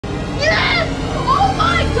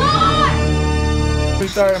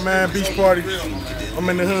23rd, man, beach party. I'm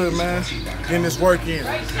in the hood, man. Getting this work in. You know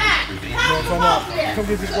what I'm talking about? Come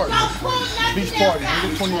get this work. Beach party, the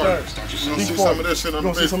 23rd. Beach party. You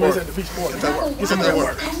gonna see some of this at the beach party. Get some of that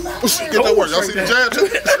work. Oh shit, get that work. Y'all see the jab?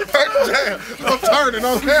 Jab. I'm turning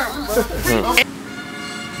on camera, bro.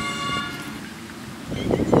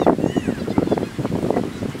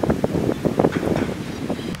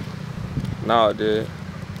 Nah, dude.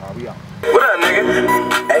 We out. What up, nigga?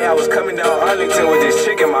 Hey, I was coming down Arlington with this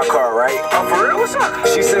chick in my car, right? Oh, for real? What's up?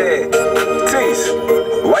 She said, Tece,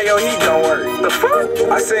 why your heat don't work? The fuck?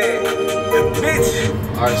 I said, bitch,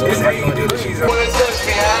 it's A.C.KOOL. Wanna touch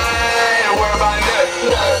me, I ain't worried about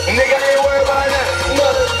nothing. Nigga, I ain't worried about nothing.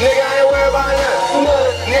 Nigga, I ain't worried about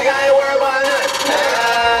nothing. Nigga, I ain't worried about nothing.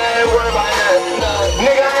 I ain't worried about nothing.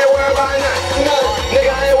 Nigga, I ain't worried about nothing.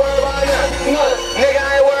 Nigga, I ain't worried about nothing. Nigga,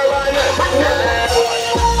 I ain't worried about nothing.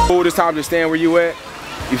 It's time to stand where you at.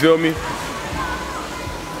 You feel me? You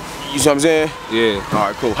see what I'm saying? Yeah. All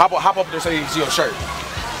right, cool. Hop up there so you can see your shirt. Let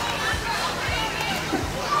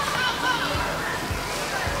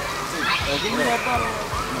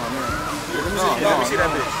me see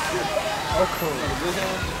that bitch. Oh, cool.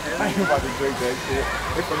 I ain't about to drink that shit.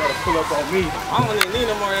 They forgot to pull up on me. I don't even need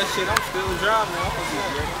no more of that shit. I'm still driving.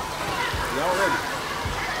 Y'all ready?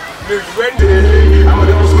 I'm a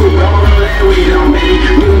old school, I'm a land we don't baby. We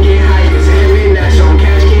gon' get high as heavy, not showing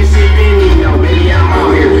cash, can't see me, no baby, I'm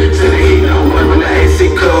out here. Said the heat don't work, but my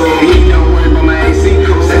A.C.KOOL. Heat don't work, but my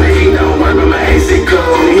A.C.KOOL. Said the heat don't work, but my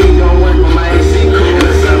A.C.KOOL. Heat don't work, but my A.C.KOOL. In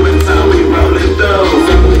the summertime, we rollin' through.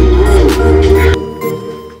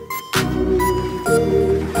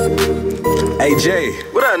 Hey Jay,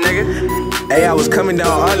 what up, nigga? Hey, I was coming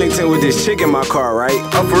down Arlington with this chick in my car, right?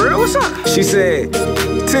 Oh, for real? What's up? She said,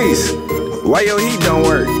 Tece, why your heat don't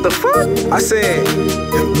work? The fuck? I said,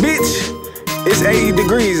 bitch, it's 80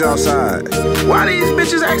 degrees outside. Why these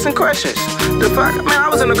bitches asking questions? The fuck? Man, I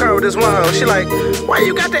was in the car with this one hoe. She like, why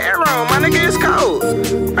you got the air on? My nigga, it's cold.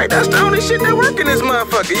 Like, that's the only shit that work in this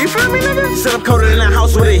motherfucker. You feel me, nigga? Set up colder in the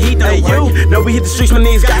house with the heat don't work. No, we hit the streets, my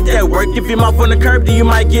niggas got that work. If your mouth on the curb, then you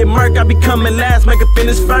might get murked. I be coming last, make a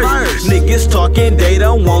finish first. Niggas talking, they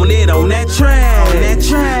don't want it on that track.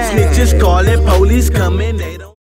 Snitches calling, police coming, they don't.